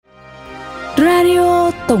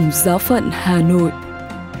Tổng Giáo phận Hà Nội.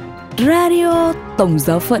 Radio Tổng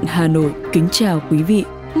Giáo phận Hà Nội kính chào quý vị.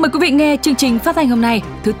 Mời quý vị nghe chương trình phát thanh hôm nay,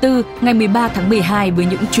 thứ Tư, ngày 13 tháng 12 với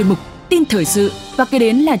những chuyên mục tin thời sự và kế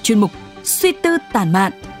đến là chuyên mục suy tư tản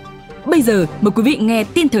mạn. Bây giờ mời quý vị nghe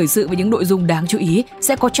tin thời sự với những nội dung đáng chú ý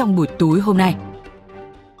sẽ có trong buổi tối hôm nay.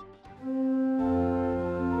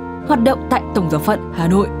 Hoạt động tại Tổng Giáo phận Hà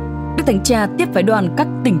Nội. Đức Thánh Cha tiếp phái đoàn các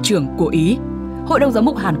tỉnh trưởng của Ý. Hội đồng Giám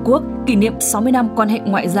mục Hàn Quốc kỷ niệm 60 năm quan hệ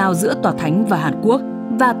ngoại giao giữa Tòa Thánh và Hàn Quốc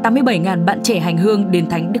và 87.000 bạn trẻ hành hương đến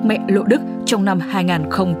Thánh Đức Mẹ Lộ Đức trong năm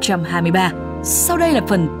 2023. Sau đây là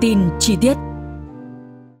phần tin chi tiết.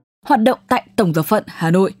 Hoạt động tại Tổng Giáo phận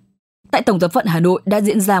Hà Nội. Tại Tổng Giáo phận Hà Nội đã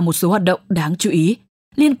diễn ra một số hoạt động đáng chú ý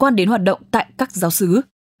liên quan đến hoạt động tại các giáo xứ.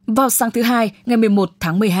 Vào sáng thứ Hai, ngày 11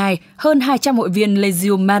 tháng 12, hơn 200 hội viên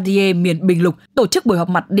Legio Mariae miền Bình Lục tổ chức buổi họp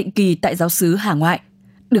mặt định kỳ tại giáo xứ Hà Ngoại.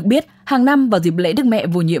 Được biết, hàng năm vào dịp lễ Đức Mẹ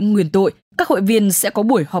vô nhiễm nguyên tội, các hội viên sẽ có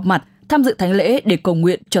buổi họp mặt tham dự thánh lễ để cầu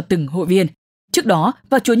nguyện cho từng hội viên. Trước đó,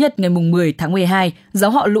 vào Chủ nhật ngày 10 tháng 12,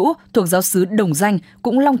 giáo họ Lũ thuộc giáo xứ Đồng Danh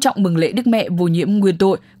cũng long trọng mừng lễ Đức Mẹ vô nhiễm nguyên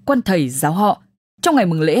tội, quan thầy giáo họ. Trong ngày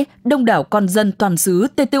mừng lễ, đông đảo con dân toàn xứ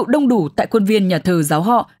tề tựu đông đủ tại khuôn viên nhà thờ giáo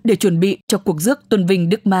họ để chuẩn bị cho cuộc rước tuân vinh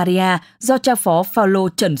Đức Maria do cha phó Phaolô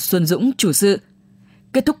Trần Xuân Dũng chủ sự.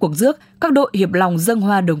 Kết thúc cuộc rước, các đội hiệp lòng dâng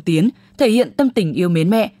hoa đồng tiến, thể hiện tâm tình yêu mến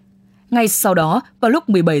mẹ. Ngay sau đó, vào lúc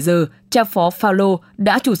 17 giờ, cha phó Phaolô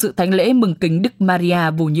đã chủ sự thánh lễ mừng kính Đức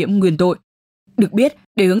Maria vô nhiễm nguyên tội. Được biết,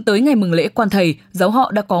 để hướng tới ngày mừng lễ quan thầy, giáo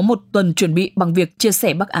họ đã có một tuần chuẩn bị bằng việc chia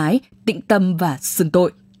sẻ bác ái, tịnh tâm và xưng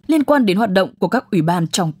tội liên quan đến hoạt động của các ủy ban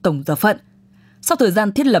trong Tổng Giáo phận. Sau thời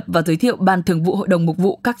gian thiết lập và giới thiệu Ban Thường vụ Hội đồng Mục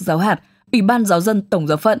vụ các giáo hạt, Ủy ban Giáo dân Tổng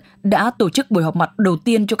Giáo phận đã tổ chức buổi họp mặt đầu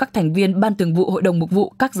tiên cho các thành viên Ban Thường vụ Hội đồng Mục vụ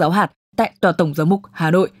các giáo hạt tại Tòa Tổng Giám mục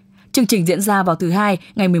Hà Nội. Chương trình diễn ra vào thứ Hai,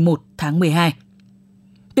 ngày 11 tháng 12.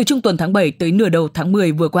 Từ trung tuần tháng 7 tới nửa đầu tháng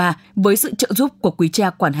 10 vừa qua, với sự trợ giúp của quý cha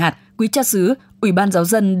quản hạt, quý cha xứ, Ủy ban Giáo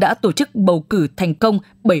dân đã tổ chức bầu cử thành công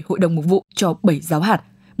 7 hội đồng mục vụ cho 7 giáo hạt.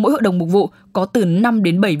 Mỗi hội đồng mục vụ có từ 5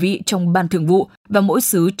 đến 7 vị trong ban thường vụ và mỗi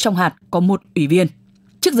xứ trong hạt có một ủy viên.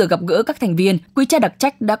 Trước giờ gặp gỡ các thành viên, quý cha đặc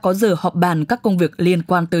trách đã có giờ họp bàn các công việc liên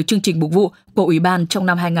quan tới chương trình mục vụ của Ủy ban trong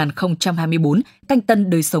năm 2024, canh tân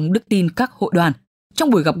đời sống đức tin các hội đoàn. Trong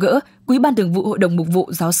buổi gặp gỡ, quý ban thường vụ Hội đồng mục vụ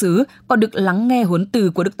giáo xứ còn được lắng nghe huấn từ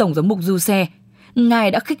của Đức Tổng giám mục Du Xe.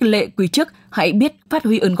 Ngài đã khích lệ quý chức hãy biết phát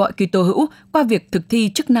huy ơn gọi Kitô hữu qua việc thực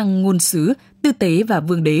thi chức năng ngôn sứ, tư tế và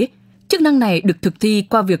vương đế. Chức năng này được thực thi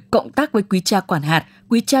qua việc cộng tác với quý cha quản hạt,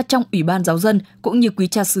 quý cha trong Ủy ban Giáo dân cũng như quý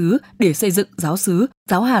cha xứ để xây dựng giáo xứ,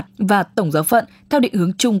 giáo hạt và Tổng Giáo phận theo định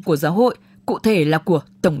hướng chung của giáo hội, cụ thể là của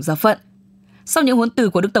Tổng Giáo phận. Sau những huấn từ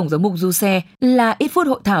của Đức Tổng giám mục Du Xe là ít phút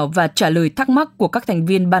hội thảo và trả lời thắc mắc của các thành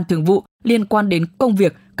viên Ban Thường vụ liên quan đến công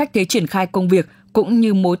việc, cách thế triển khai công việc cũng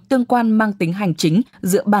như mối tương quan mang tính hành chính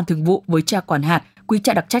giữa Ban Thường vụ với cha quản hạt, quý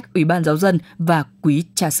cha đặc trách Ủy ban Giáo dân và quý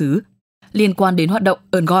cha xứ. Liên quan đến hoạt động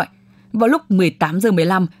ơn gọi, vào lúc 18 giờ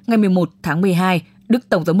 15 ngày 11 tháng 12, Đức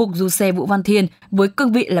Tổng giám mục Du Xe Vũ Văn Thiên với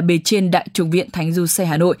cương vị là bề trên Đại chủng viện Thánh Du Xe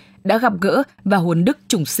Hà Nội đã gặp gỡ và huấn Đức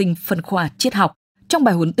chủng sinh phân khoa triết học. Trong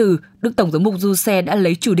bài huấn từ, Đức Tổng giám mục Du Xe đã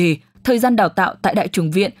lấy chủ đề thời gian đào tạo tại Đại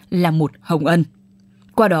chủng viện là một hồng ân.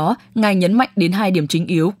 Qua đó, Ngài nhấn mạnh đến 2 điểm chính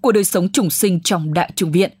yếu của đời sống chủng sinh trong Đại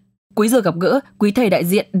chủng viện. Cuối giờ gặp gỡ, quý thầy đại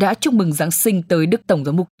diện đã chúc mừng Giáng sinh tới Đức Tổng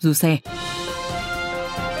giám mục Du Xe.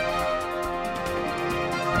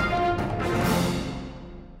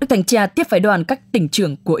 Đức Thánh Cha tiếp phái đoàn các tỉnh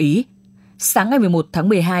trưởng của Ý. Sáng ngày 11 tháng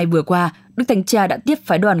 12 vừa qua, Đức Thánh Cha đã tiếp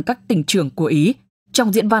phái đoàn các tỉnh trưởng của Ý.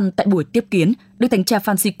 Trong diễn văn tại buổi tiếp kiến, Đức Thánh Cha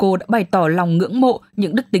Francisco đã bày tỏ lòng ngưỡng mộ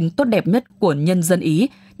những đức tính tốt đẹp nhất của nhân dân Ý,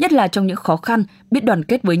 nhất là trong những khó khăn, biết đoàn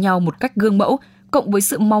kết với nhau một cách gương mẫu, cộng với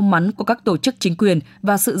sự mau mắn của các tổ chức chính quyền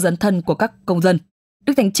và sự dấn thân của các công dân.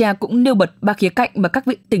 Đức Thánh Cha cũng nêu bật 3 khía cạnh mà các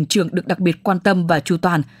vị tỉnh trưởng được đặc biệt quan tâm và chu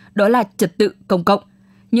toàn, đó là trật tự công cộng,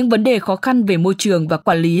 những vấn đề khó khăn về môi trường và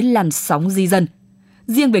quản lý làn sóng di dân.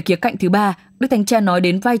 Riêng về khía cạnh thứ 3, Đức Thánh Cha nói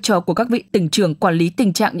đến vai trò của các vị tỉnh trưởng quản lý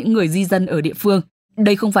tình trạng những người di dân ở địa phương.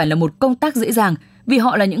 Đây không phải là một công tác dễ dàng vì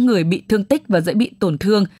họ là những người bị thương tích và dễ bị tổn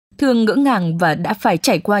thương, thường ngỡ ngàng và đã phải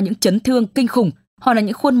trải qua những chấn thương kinh khủng. Họ là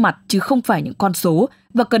những khuôn mặt chứ không phải những con số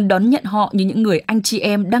và cần đón nhận họ như những người anh chị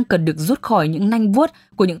em đang cần được rút khỏi những nanh vuốt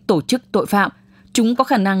của những tổ chức tội phạm. Chúng có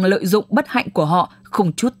khả năng lợi dụng bất hạnh của họ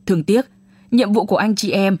không chút thương tiếc. Nhiệm vụ của anh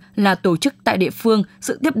chị em là tổ chức tại địa phương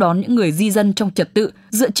sự tiếp đón những người di dân trong trật tự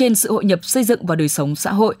dựa trên sự hội nhập xây dựng và đời sống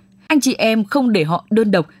xã hội. Anh chị em không để họ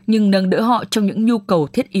đơn độc nhưng nâng đỡ họ trong những nhu cầu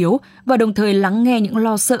thiết yếu và đồng thời lắng nghe những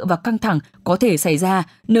lo sợ và căng thẳng có thể xảy ra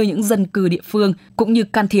nơi những dân cư địa phương cũng như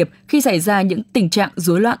can thiệp khi xảy ra những tình trạng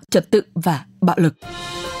rối loạn trật tự và bạo lực.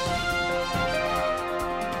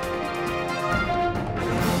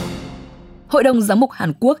 Hội đồng Giám mục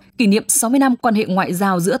Hàn Quốc kỷ niệm 60 năm quan hệ ngoại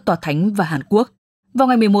giao giữa Tòa Thánh và Hàn Quốc. Vào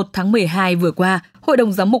ngày 11 tháng 12 vừa qua, Hội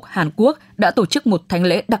đồng Giám mục Hàn Quốc đã tổ chức một thánh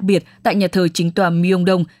lễ đặc biệt tại nhà thờ Chính tòa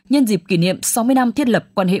Myeongdong nhân dịp kỷ niệm 60 năm thiết lập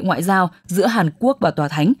quan hệ ngoại giao giữa Hàn Quốc và Tòa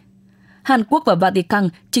Thánh. Hàn Quốc và Vatican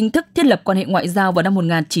chính thức thiết lập quan hệ ngoại giao vào năm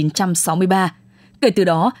 1963. Kể từ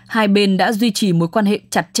đó, hai bên đã duy trì mối quan hệ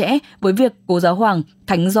chặt chẽ với việc Cố Giáo hoàng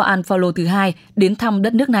Thánh Gioan Phaolô thứ hai đến thăm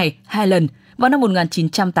đất nước này 2 lần vào năm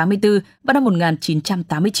 1984 và năm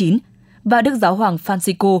 1989 và Đức Giáo hoàng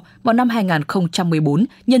Francisco vào năm 2014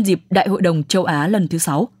 nhân dịp Đại hội đồng châu Á lần thứ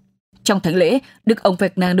 6. Trong thánh lễ, Đức ông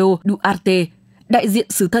Fernando Duarte, đại diện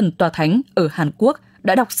sứ thần Tòa Thánh ở Hàn Quốc,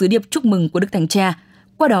 đã đọc sứ điệp chúc mừng của Đức Thánh Cha.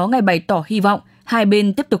 Qua đó, Ngài bày tỏ hy vọng hai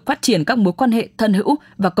bên tiếp tục phát triển các mối quan hệ thân hữu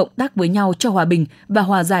và cộng tác với nhau cho hòa bình và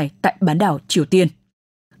hòa giải tại bán đảo Triều Tiên.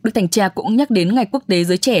 Đức Thánh Cha cũng nhắc đến Ngày Quốc tế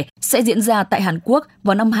Giới Trẻ sẽ diễn ra tại Hàn Quốc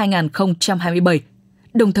vào năm 2027,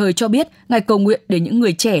 đồng thời cho biết Ngài cầu nguyện để những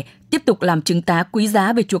người trẻ tiếp tục làm chứng tá quý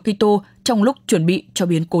giá về Chúa Kitô trong lúc chuẩn bị cho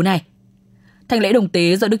biến cố này. Thánh lễ đồng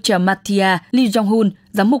tế do Đức cha Matthias Lee Jong-hun,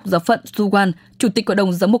 giám mục giáo phận Suwon, Chủ tịch Hội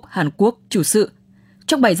đồng Giám mục Hàn Quốc, chủ sự.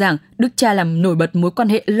 Trong bài giảng, Đức cha làm nổi bật mối quan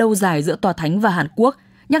hệ lâu dài giữa Tòa Thánh và Hàn Quốc,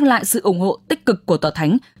 nhắc lại sự ủng hộ tích cực của Tòa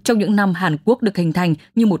Thánh trong những năm Hàn Quốc được hình thành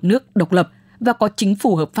như một nước độc lập và có chính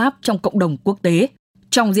phủ hợp pháp trong cộng đồng quốc tế.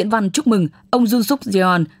 Trong diễn văn chúc mừng, ông Yoon Suk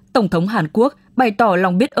Yeol, Tổng thống Hàn Quốc, bày tỏ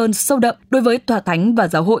lòng biết ơn sâu đậm đối với Tòa Thánh và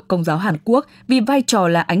Giáo hội Công giáo Hàn Quốc vì vai trò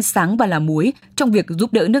là ánh sáng và là muối trong việc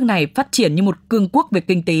giúp đỡ nước này phát triển như một cường quốc về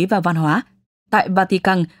kinh tế và văn hóa. Tại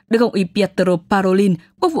Vatican, Đức ông Pietro Parolin,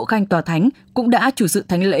 Quốc vụ Khanh Tòa Thánh, cũng đã chủ sự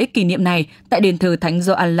thánh lễ kỷ niệm này tại đền thờ Thánh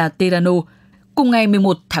Gioan Laterano, cùng ngày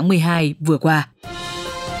 11 tháng 12 vừa qua.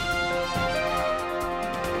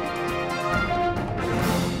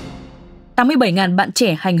 $87.000 bạn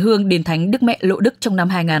trẻ hành hương đền Thánh Đức Mẹ Lộ Đức trong năm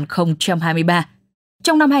 2023.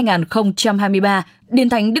 Trong năm 2023, đền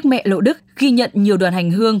Thánh Đức Mẹ Lộ Đức ghi nhận nhiều đoàn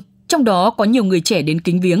hành hương, trong đó có nhiều người trẻ đến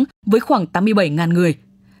kính viếng với khoảng 87.000 người.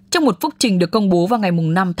 Trong một phúc trình được công bố vào ngày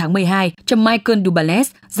 5 tháng 12, ông Michael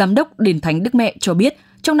Dubales, Giám đốc đền Thánh Đức Mẹ cho biết,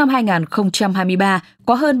 trong năm 2023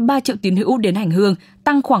 có hơn 3 triệu tín hữu đến hành hương,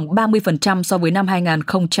 tăng khoảng 30% so với năm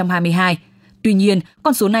 2022. Tuy nhiên,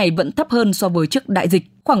 con số này vẫn thấp hơn so với trước đại dịch,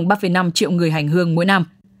 khoảng 3,5 triệu người hành hương mỗi năm.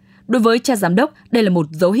 Đối với cha giám đốc, đây là một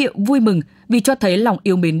dấu hiệu vui mừng vì cho thấy lòng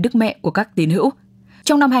yêu mến Đức Mẹ của các tín hữu.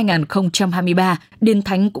 Trong năm 2023, đền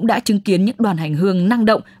Thánh cũng đã chứng kiến những đoàn hành hương năng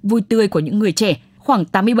động, vui tươi của những người trẻ. Khoảng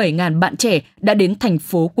 87.000 bạn trẻ đã đến thành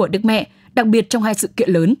phố của Đức Mẹ, đặc biệt trong hai sự kiện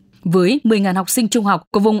lớn, với 10.000 học sinh trung học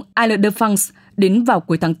của vùng Île-de-France đến vào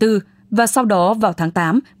cuối tháng 4 và sau đó vào tháng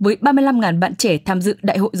 8 với 35.000 bạn trẻ tham dự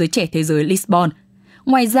Đại hội Giới Trẻ Thế giới Lisbon.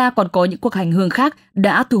 Ngoài ra còn có những cuộc hành hương khác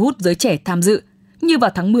đã thu hút giới trẻ tham dự. Như vào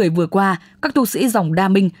tháng 10 vừa qua, các tu sĩ dòng Đa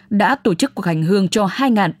Minh đã tổ chức cuộc hành hương cho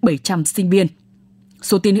 2.700 sinh viên.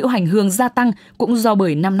 Số tín hữu hành hương gia tăng cũng do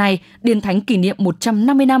bởi năm nay đền Thánh kỷ niệm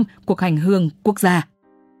 150 năm cuộc hành hương quốc gia.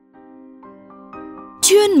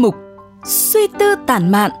 Chuyên mục Suy tư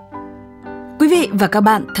tản mạn. Quý vị và các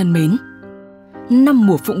bạn thân mến, năm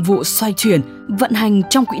mùa phụng vụ xoay chuyển vận hành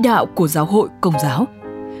trong quỹ đạo của Giáo hội Công giáo,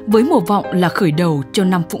 với mùa vọng là khởi đầu cho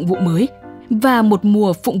năm phụng vụ mới và một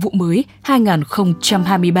mùa phụng vụ mới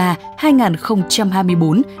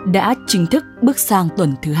 2023-2024 đã chính thức bước sang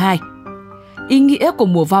tuần thứ 2. Ý nghĩa của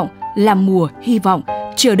mùa vọng là mùa hy vọng,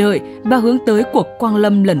 chờ đợi và hướng tới cuộc quang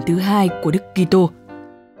lâm lần thứ 2 của Đức Kitô.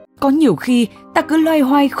 Có nhiều khi ta cứ loay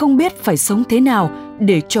hoay không biết phải sống thế nào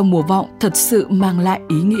để cho mùa vọng thật sự mang lại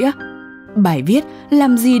ý nghĩa. Bài viết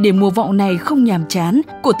Làm gì để mùa vọng này không nhàm chán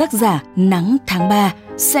của tác giả Nắng tháng 3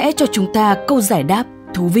 sẽ cho chúng ta câu giải đáp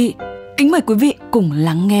thú vị. Kính mời quý vị cùng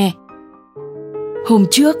lắng nghe. Hôm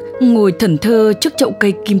trước, ngồi thẫn thơ trước chậu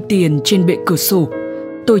cây kim tiền trên bệ cửa sổ,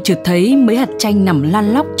 tôi chợt thấy mấy hạt chanh nằm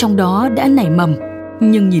lăn lóc trong đó đã nảy mầm,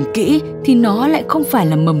 nhưng nhìn kỹ thì nó lại không phải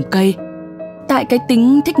là mầm cây. Tại cái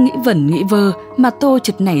tính thích nghĩ vẩn nghĩ vơ mà tôi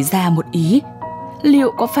chợt nảy ra một ý.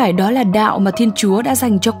 Liệu có phải đó là đạo mà Thiên Chúa đã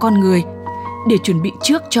dành cho con người để chuẩn bị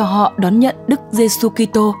trước cho họ đón nhận Đức Giêsu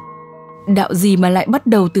Kitô? Đạo gì mà lại bắt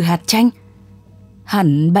đầu từ hạt chanh?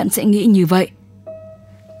 Hẳn bạn sẽ nghĩ như vậy.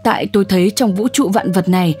 Tại tôi thấy trong vũ trụ vạn vật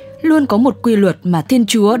này luôn có một quy luật mà Thiên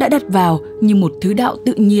Chúa đã đặt vào như một thứ đạo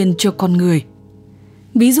tự nhiên cho con người.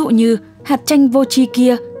 Ví dụ như hạt chanh vô tri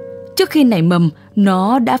kia, trước khi nảy mầm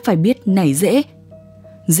nó đã phải biết nảy rễ.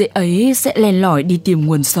 Rễ ấy sẽ len lỏi đi tìm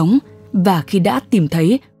nguồn sống, và khi đã tìm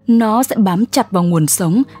thấy, nó sẽ bám chặt vào nguồn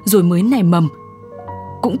sống rồi mới nảy mầm.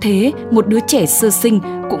 Cũng thế, một đứa trẻ sơ sinh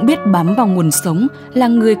cũng biết bám vào nguồn sống là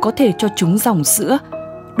người có thể cho chúng dòng sữa.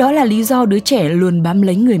 Đó là lý do đứa trẻ luôn bám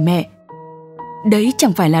lấy người mẹ. Đấy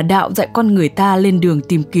chẳng phải là đạo dạy con người ta lên đường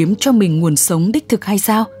tìm kiếm cho mình nguồn sống đích thực hay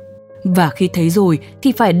sao? và khi thấy rồi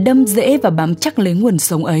thì phải đâm rễ và bám chắc lấy nguồn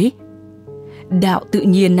sống ấy. Đạo tự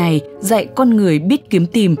nhiên này dạy con người biết kiếm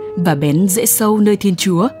tìm và bén rễ sâu nơi Thiên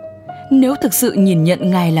Chúa, nếu thực sự nhìn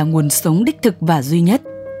nhận Ngài là nguồn sống đích thực và duy nhất.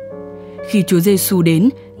 Khi Chúa Giêsu đến,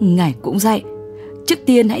 Ngài cũng dạy, trước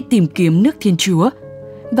tiên hãy tìm kiếm nước Thiên Chúa,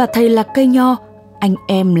 và Thầy là cây nho, anh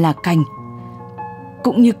em là cành.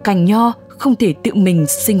 Cũng như cành nho không thể tự mình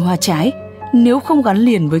sinh hoa trái nếu không gắn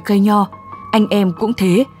liền với cây nho, anh em cũng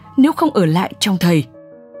thế nếu không ở lại trong Thầy.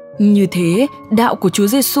 Như thế, đạo của Chúa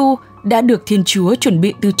Giêsu đã được Thiên Chúa chuẩn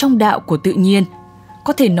bị từ trong đạo của tự nhiên.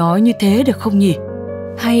 Có thể nói như thế được không nhỉ?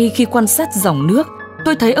 Hay khi quan sát dòng nước,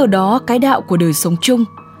 tôi thấy ở đó cái đạo của đời sống chung,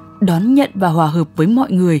 đón nhận và hòa hợp với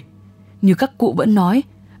mọi người. Như các cụ vẫn nói,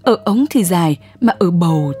 ở ống thì dài mà ở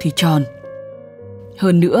bầu thì tròn.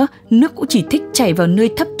 Hơn nữa, nước cũng chỉ thích chảy vào nơi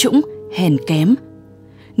thấp trũng, hèn kém.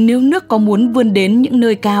 Nếu nước có muốn vươn đến những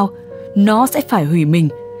nơi cao, nó sẽ phải hủy mình,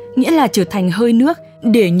 nghĩa là trở thành hơi nước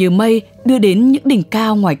để nhờ mây đưa đến những đỉnh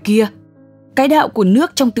cao ngoài kia. Cái đạo của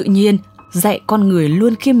nước trong tự nhiên dạy con người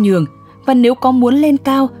luôn khiêm nhường, và nếu có muốn lên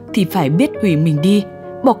cao thì phải biết hủy mình đi,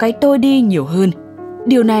 bỏ cái tôi đi nhiều hơn.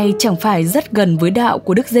 Điều này chẳng phải rất gần với đạo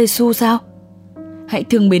của Đức Giêsu sao? Hãy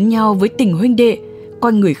thương mến nhau với tình huynh đệ,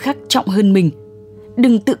 coi người khác trọng hơn mình.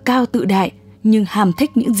 Đừng tự cao tự đại, nhưng ham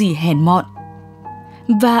thích những gì hèn mọn.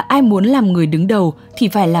 Và ai muốn làm người đứng đầu thì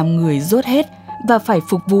phải làm người dốt hết và phải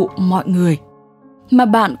phục vụ mọi người. Mà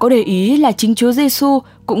bạn có để ý là chính Chúa Giêsu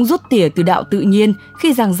cũng rút tỉa từ đạo tự nhiên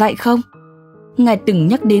khi giảng dạy không? Ngài từng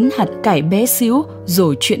nhắc đến hạt cải bé xíu,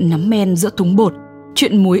 rồi chuyện nắm men giữa thúng bột,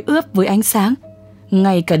 chuyện muối ướp với ánh sáng,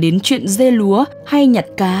 ngay cả đến chuyện dê lúa hay nhặt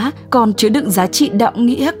cá còn chứa đựng giá trị đạo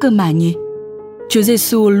nghĩa cơ mà nhỉ? Chúa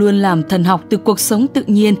Giêsu luôn làm thần học từ cuộc sống tự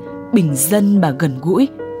nhiên, bình dân và gần gũi.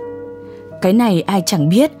 Cái này ai chẳng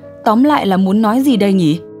biết, tóm lại là muốn nói gì đây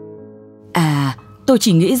nhỉ? Tôi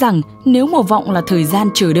chỉ nghĩ rằng nếu mùa vọng là thời gian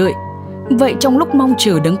chờ đợi, vậy trong lúc mong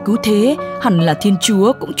chờ đấng cứu thế, hẳn là Thiên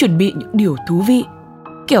Chúa cũng chuẩn bị những điều thú vị.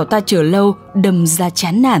 Kẻo ta chờ lâu, đâm ra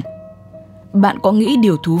chán nản. Bạn có nghĩ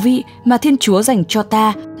điều thú vị mà Thiên Chúa dành cho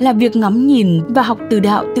ta là việc ngắm nhìn và học từ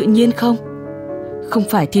đạo tự nhiên không? Không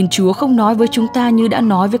phải Thiên Chúa không nói với chúng ta như đã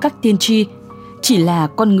nói với các tiên tri, chỉ là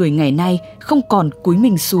con người ngày nay không còn cúi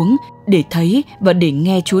mình xuống để thấy và để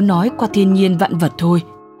nghe Chúa nói qua thiên nhiên vạn vật thôi.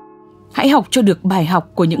 Hãy học cho được bài học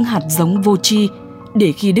của những hạt giống vô tri,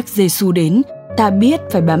 để khi Đức Giêsu đến, ta biết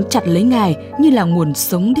phải bám chặt lấy Ngài như là nguồn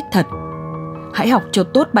sống đích thật. Hãy học cho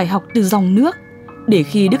tốt bài học từ dòng nước, để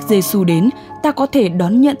khi Đức Giêsu đến, ta có thể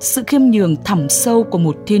đón nhận sự khiêm nhường thẳm sâu của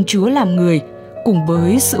một Thiên Chúa làm người, cùng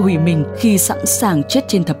với sự hủy mình khi sẵn sàng chết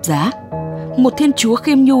trên thập giá. Một Thiên Chúa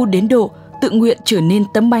khiêm nhu đến độ tự nguyện trở nên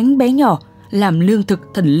tấm bánh bé nhỏ, làm lương thực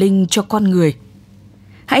thần linh cho con người.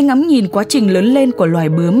 Hãy ngắm nhìn quá trình lớn lên của loài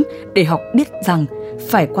bướm để học biết rằng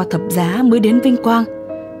phải qua thập giá mới đến vinh quang.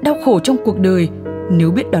 Đau khổ trong cuộc đời,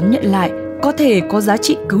 nếu biết đón nhận lại, có thể có giá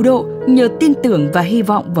trị cứu độ nhờ tin tưởng và hy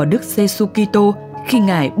vọng vào Đức Giêsu Kitô khi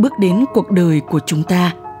Ngài bước đến cuộc đời của chúng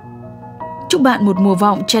ta. Chúc bạn một mùa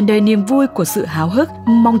vọng tràn đầy niềm vui của sự háo hức,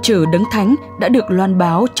 mong chờ đấng thánh đã được loan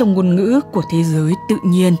báo trong ngôn ngữ của thế giới tự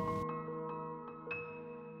nhiên.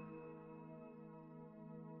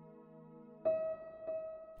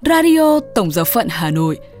 Radio Tổng Giáo phận Hà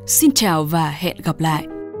Nội xin chào và hẹn gặp lại.